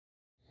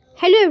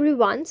Hello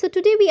everyone. So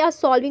today we are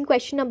solving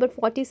question number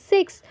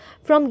 46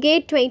 from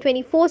GATE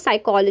 2024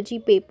 psychology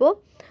paper.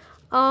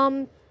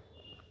 In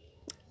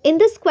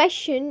this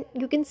question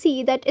you can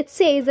see that it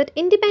says that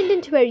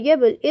independent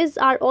variable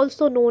are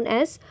also known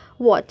as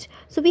what?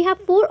 So we have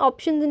four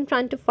options in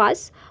front of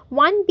us.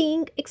 One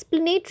being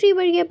explanatory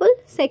variable,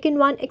 second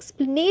one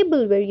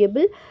explainable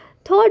variable,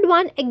 third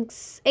one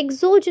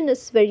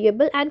exogenous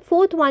variable, and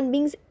fourth one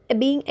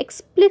being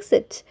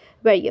explicit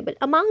variable.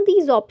 Among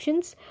these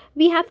options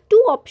we have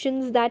two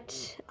options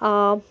that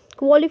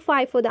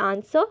qualify for the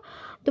answer.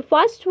 The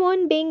first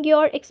one being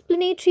your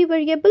explanatory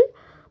variable,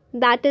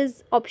 that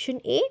is option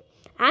A,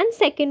 and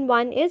second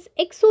one is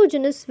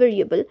exogenous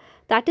variable,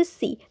 that is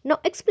C. Now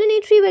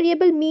explanatory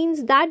variable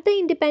means that the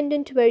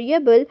independent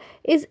variable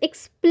is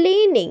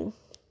explaining,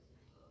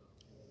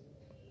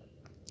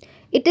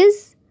 it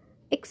is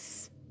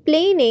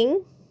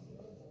explaining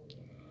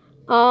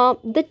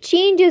the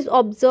changes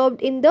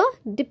observed in the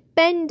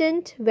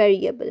dependent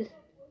variable.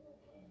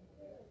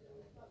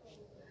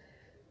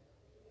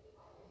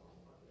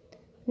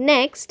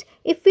 Next,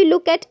 if we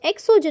look at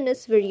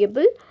exogenous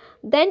variable,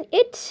 then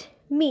it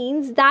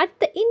means that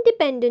the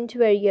independent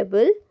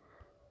variable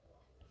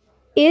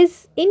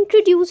is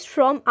introduced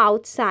from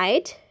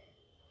outside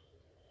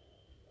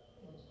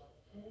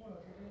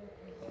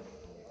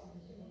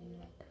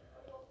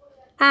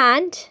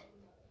and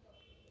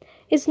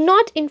is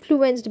not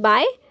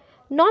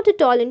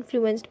at all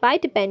influenced by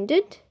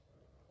dependent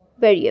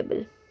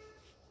variable.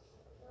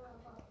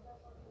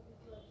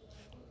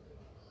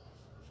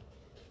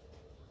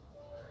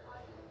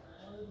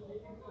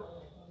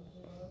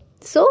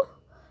 So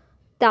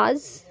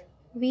thus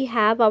we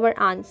have our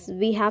answer.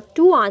 We have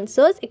two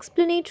answers,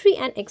 explanatory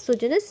and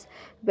exogenous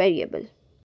variable.